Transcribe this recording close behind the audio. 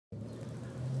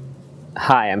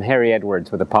Hi, I'm Harry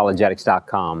Edwards with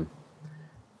Apologetics.com.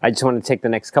 I just want to take the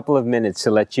next couple of minutes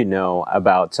to let you know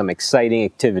about some exciting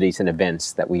activities and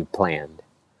events that we've planned.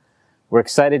 We're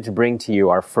excited to bring to you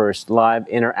our first live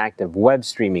interactive web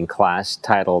streaming class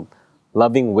titled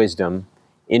Loving Wisdom,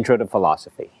 Intro to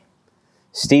Philosophy.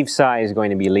 Steve Tsai is going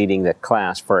to be leading the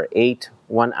class for 8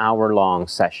 one-hour-long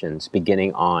sessions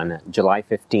beginning on July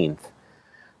 15th.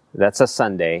 That's a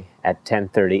Sunday at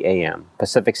 10:30 a.m.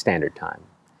 Pacific Standard Time.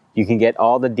 You can get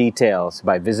all the details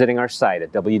by visiting our site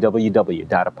at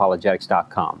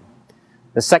www.apologetics.com.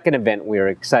 The second event we are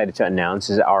excited to announce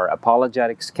is our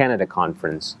Apologetics Canada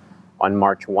Conference on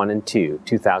March 1 and 2,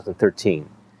 2013.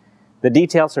 The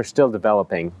details are still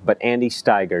developing, but Andy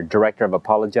Steiger, Director of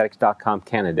Apologetics.com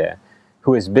Canada,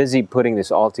 who is busy putting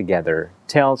this all together,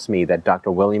 tells me that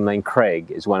Dr. William Lane Craig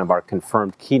is one of our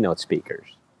confirmed keynote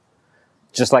speakers.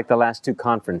 Just like the last 2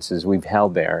 conferences we've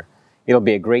held there, it'll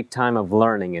be a great time of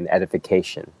learning and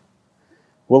edification.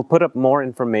 We'll put up more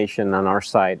information on our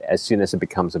site as soon as it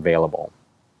becomes available.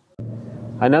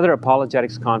 Another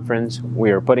apologetics conference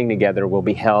we are putting together will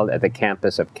be held at the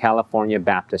campus of California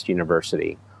Baptist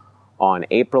University on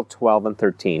April 12 and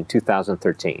 13,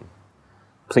 2013.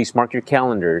 Please mark your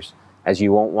calendars as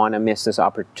you won't want to miss this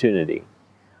opportunity.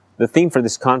 The theme for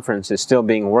this conference is still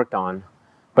being worked on,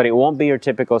 but it won't be your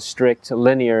typical strict,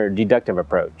 linear, deductive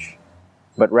approach,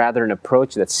 but rather an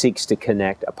approach that seeks to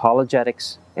connect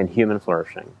apologetics and human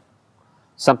flourishing,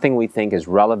 something we think is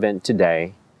relevant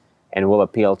today and will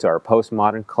appeal to our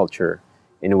postmodern culture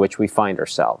in which we find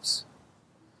ourselves.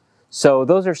 So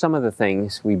those are some of the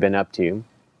things we've been up to.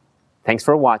 Thanks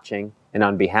for watching, and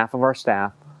on behalf of our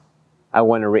staff, I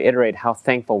want to reiterate how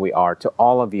thankful we are to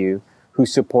all of you who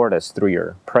support us through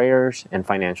your prayers and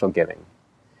financial giving.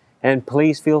 And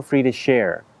please feel free to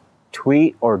share,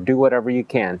 tweet, or do whatever you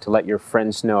can to let your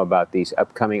friends know about these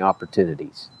upcoming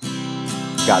opportunities.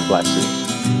 God bless you.